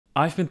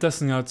I've been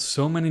testing out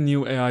so many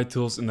new AI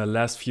tools in the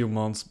last few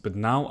months, but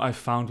now I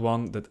found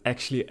one that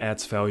actually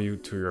adds value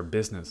to your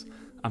business.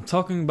 I'm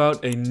talking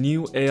about a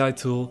new AI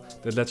tool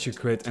that lets you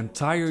create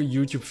entire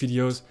YouTube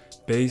videos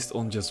based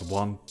on just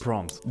one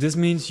prompt. This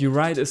means you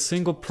write a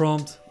single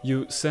prompt,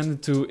 you send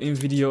it to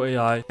Invideo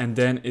AI, and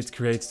then it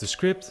creates the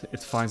script,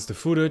 it finds the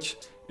footage,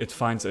 it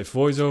finds a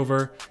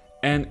voiceover,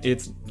 and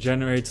it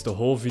generates the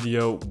whole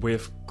video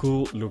with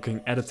cool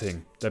looking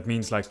editing. That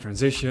means like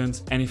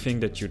transitions, anything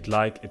that you'd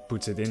like, it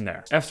puts it in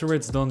there. After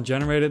it's done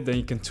generated, then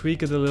you can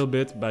tweak it a little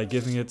bit by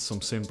giving it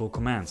some simple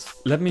commands.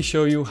 Let me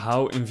show you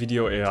how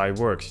Invideo AI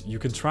works. You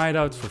can try it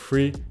out for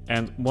free,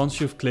 and once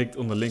you've clicked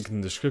on the link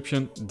in the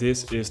description,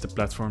 this is the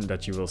platform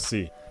that you will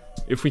see.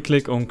 If we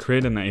click on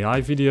create an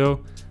AI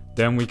video,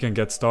 then we can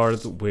get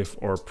started with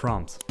our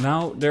prompt.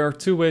 Now, there are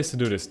two ways to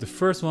do this. The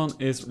first one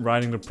is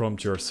writing the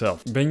prompt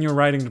yourself. When you're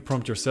writing the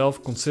prompt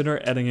yourself,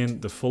 consider adding in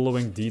the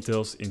following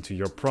details into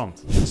your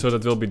prompt. So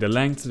that will be the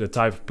length, the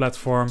type of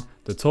platform,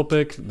 the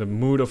topic, the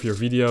mood of your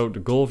video,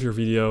 the goal of your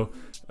video,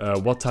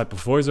 what type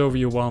of voiceover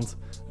you want,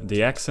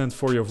 the accent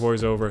for your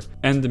voiceover,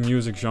 and the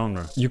music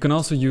genre. You can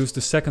also use the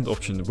second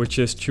option, which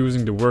is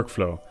choosing the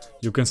workflow.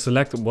 You can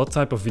select what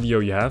type of video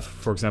you have,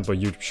 for example,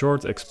 YouTube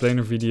short,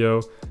 explainer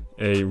video,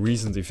 a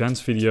recent events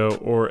video,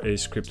 or a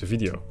scripted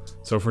video.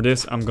 So for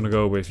this, I'm gonna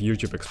go with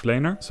YouTube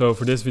explainer. So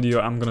for this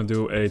video, I'm gonna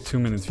do a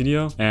 2-minute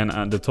video,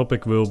 and the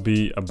topic will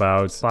be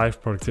about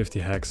 5 productivity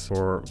hacks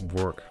for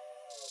work.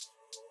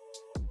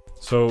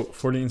 So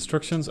for the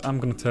instructions, I'm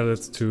gonna tell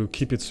it to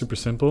keep it super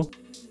simple.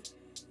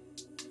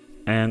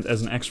 And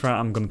as an extra,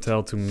 I'm gonna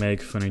tell to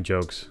make funny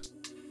jokes.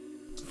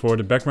 For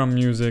the background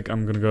music,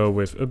 I'm gonna go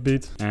with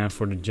upbeat, and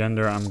for the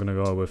gender, I'm gonna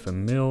go with a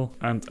male,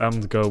 and I'm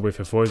gonna go with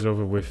a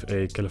voiceover with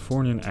a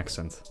Californian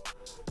accent.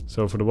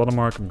 So for the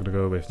watermark, I'm gonna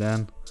go with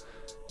Dan,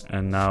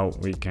 and now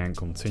we can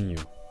continue.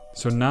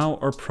 So now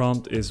our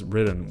prompt is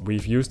written.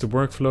 We've used the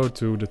workflow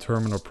to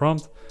determine our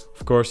prompt.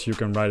 Of course, you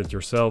can write it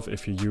yourself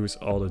if you use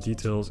all the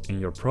details in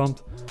your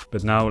prompt,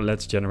 but now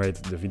let's generate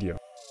the video.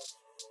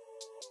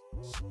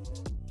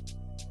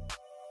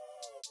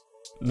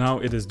 Now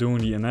it is doing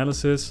the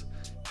analysis.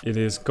 It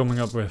is coming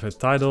up with a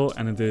title,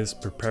 and it is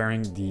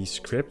preparing the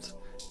script,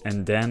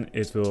 and then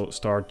it will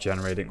start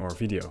generating our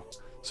video.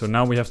 So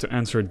now we have to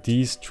answer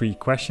these 3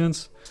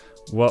 questions.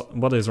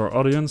 What is our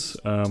audience?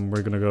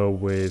 We're gonna go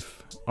with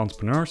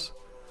entrepreneurs.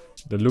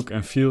 The look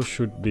and feel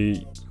should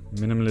be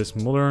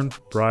minimalist, modern,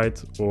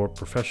 bright, or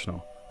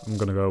professional. I'm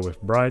gonna go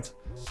with bright,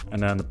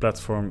 and then the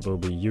platform will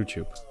be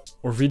YouTube.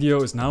 Our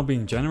video is now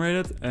being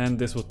generated, and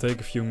this will take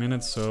a few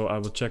minutes, so I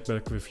will check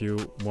back with you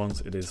once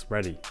it is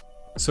ready.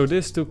 So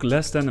this took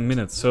less than a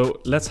minute,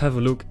 so let's have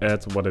a look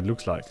at what it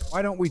looks like.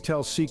 Why don't we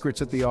tell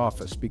secrets at the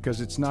office?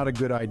 Because it's not a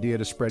good idea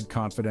to spread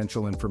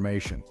confidential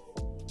information.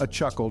 A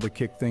chuckle to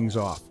kick things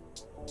off.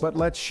 But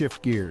let's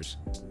shift gears.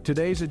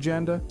 Today's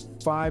agenda,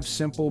 5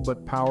 simple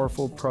but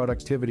powerful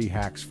productivity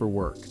hacks for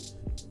work.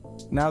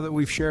 Now that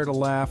we've shared a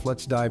laugh,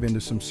 let's dive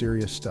into some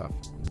serious stuff.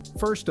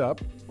 First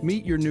up,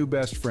 meet your new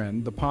best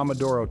friend, the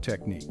Pomodoro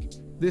technique.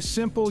 This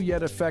simple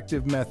yet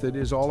effective method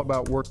is all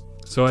about work.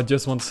 So I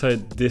just want to say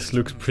this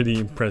looks pretty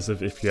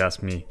impressive if you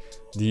ask me.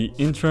 The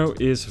intro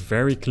is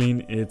very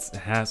clean, it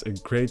has a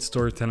great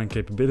storytelling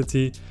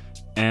capability,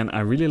 and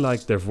I really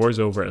like their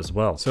voiceover as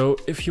well. So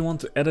if you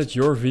want to edit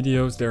your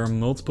videos, there are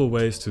multiple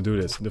ways to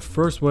do this. The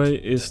first way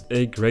is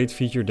a great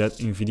feature that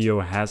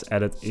Invideo has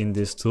added in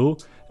this tool,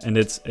 and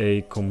it's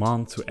a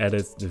command to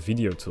edit the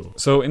video tool.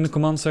 So in the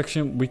command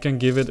section, we can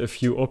give it a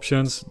few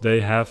options. They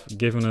have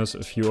given us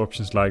a few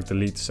options like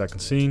delete the second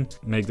scene,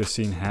 make the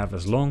scene half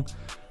as long.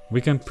 We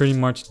can pretty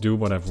much do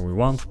whatever we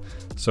want.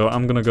 So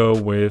I'm gonna go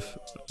with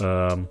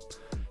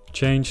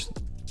change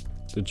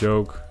the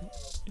joke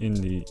in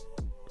the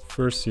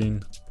first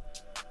scene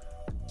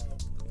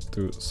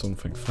to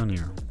something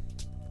funnier.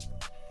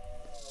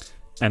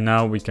 And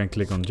now we can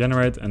click on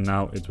generate, and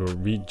now it will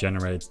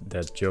regenerate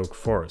that joke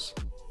for us.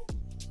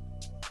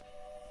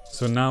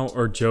 So now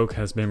our joke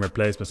has been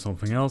replaced by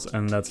something else,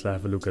 and let's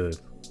have a look at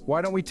it.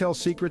 Why don't we tell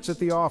secrets at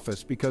the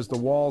office? Because the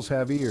walls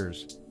have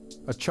ears.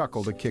 A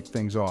chuckle to kick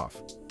things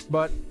off.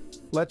 But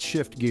let's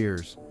shift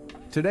gears.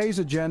 Today's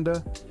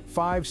agenda,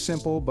 5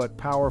 simple but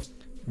powerful.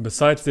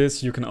 Besides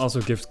this, you can also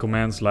give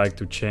commands like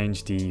to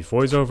change the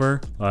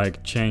voiceover,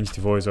 like change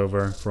the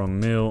voiceover from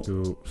male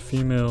to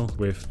female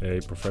with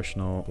a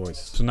professional voice.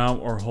 So now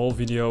our whole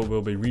video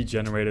will be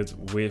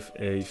regenerated with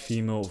a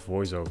female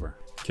voiceover.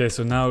 Okay,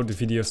 so now the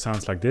video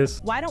sounds like this.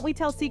 Why don't we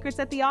tell secrets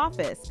at the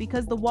office?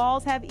 Because the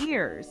walls have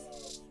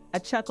ears. A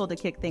chuckle to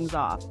kick things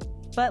off.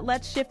 But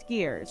let's shift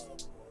gears.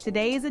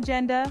 Today's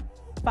agenda,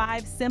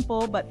 5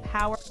 simple but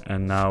powerful.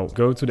 And now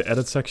go to the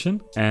edit section.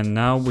 And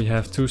now we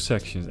have 2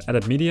 sections,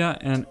 edit media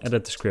and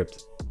edit the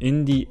script.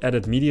 In the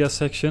edit media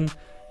section,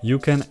 you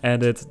can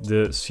edit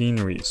the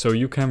scenery. So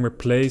you can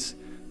replace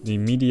the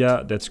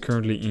media that's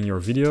currently in your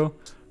video.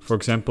 For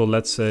example,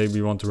 let's say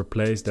we want to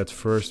replace that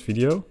first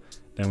video.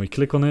 Then we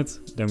click on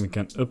it. Then we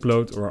can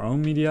upload our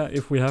own media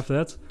if we have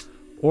that.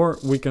 Or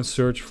we can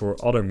search for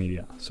other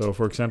media. So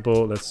for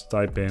example, let's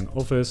type in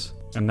office,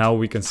 and now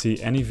we can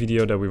see any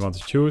video that we want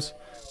to choose.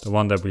 The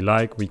one that we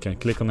like, we can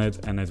click on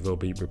it and it will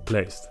be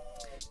replaced.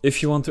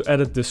 If you want to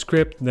edit the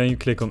script, then you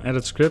click on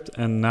edit script,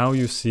 and now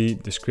you see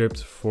the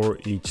script for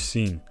each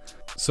scene.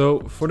 So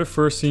for the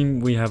first scene,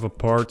 we have a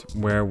part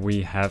where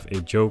we have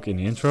a joke in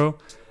the intro.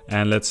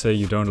 And let's say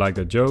you don't like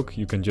the joke,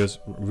 you can just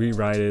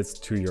rewrite it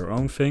to your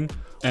own thing.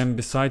 And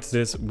besides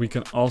this, we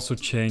can also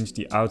change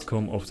the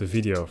outcome of the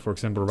video. For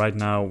example, right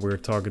now we're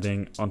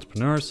targeting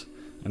entrepreneurs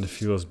and the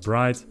field is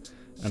bright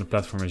and the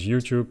platform is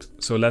YouTube.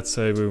 So let's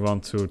say we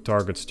want to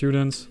target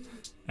students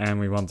and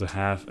we want to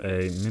have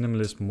a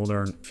minimalist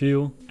modern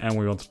feel and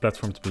we want the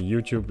platform to be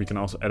YouTube. We can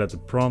also edit the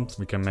prompt.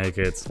 We can make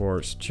it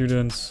for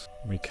students.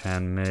 We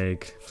can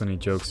make funny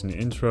jokes in the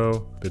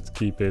intro, but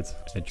keep it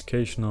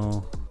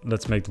educational.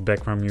 Let's make the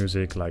background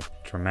music like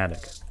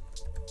dramatic.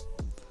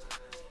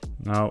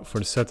 Now for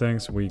the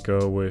settings, we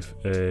go with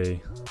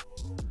a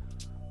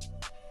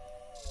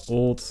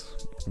old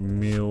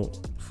male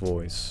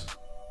voice.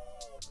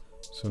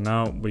 So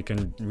now we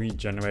can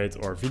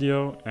regenerate our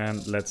video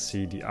and let's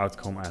see the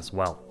outcome as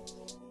well.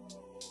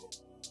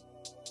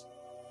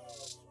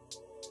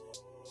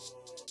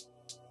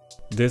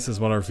 This is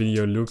what our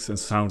video looks and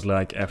sounds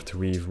like after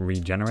we've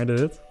regenerated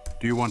it.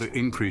 Do you want to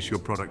increase your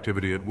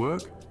productivity at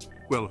work?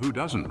 Well, who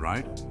doesn't,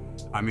 right?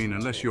 I mean,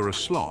 unless you're a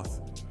sloth,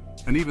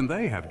 and even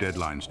they have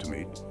deadlines to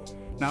meet.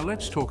 Now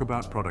let's talk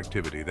about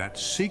productivity, that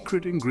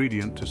secret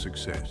ingredient to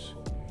success.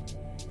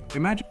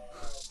 Imagine...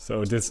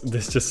 So this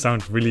just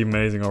sounds really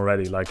amazing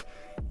already. Like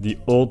the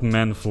old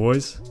man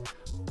voice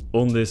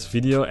on this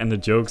video and the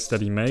jokes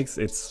that he makes,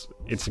 it's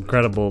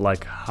incredible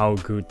like how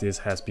good this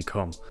has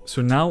become.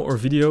 So now our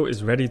video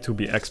is ready to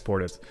be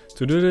exported.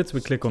 To do that,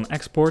 we click on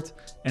export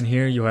and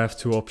here you have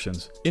two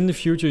options. In the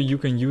future you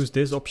can use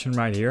this option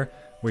right here,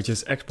 which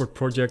is export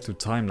project to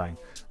timeline.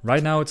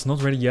 Right now it's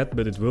not ready yet,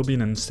 but it will be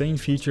an insane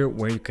feature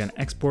where you can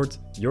export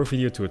your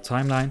video to a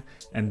timeline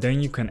and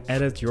then you can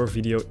edit your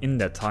video in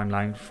that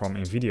timeline from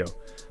InVideo.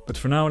 But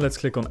for now, let's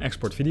click on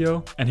export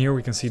video and here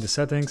we can see the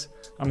settings.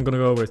 I'm gonna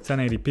go with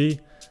 1080p.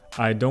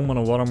 I don't want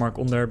a watermark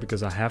on there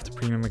because I have the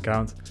premium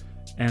account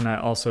and I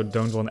also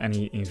don't want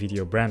any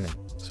InVideo branding.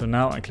 So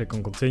now I click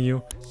on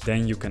continue,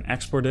 then you can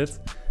export it.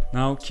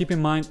 Now keep in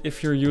mind,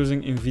 if you're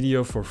using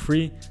InVideo for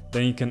free,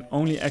 then you can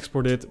only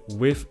export it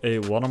with a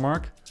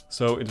watermark.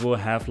 So it will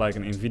have like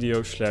an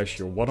InVideo /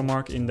 your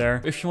watermark in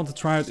there. If you want to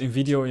try out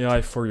InVideo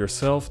AI for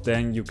yourself,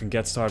 then you can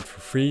get started for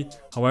free.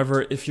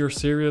 However, if you're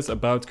serious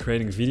about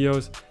creating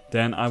videos,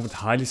 then I would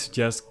highly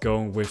suggest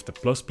going with the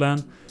Plus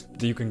plan.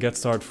 You can get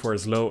started for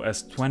as low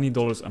as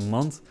 $20 a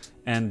month,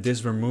 and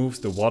this removes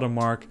the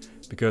watermark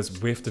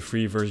because with the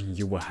free version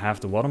you will have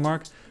the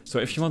watermark. So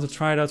if you want to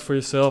try it out for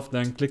yourself,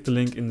 then click the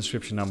link in the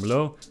description down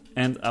below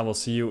and I will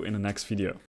see you in the next video.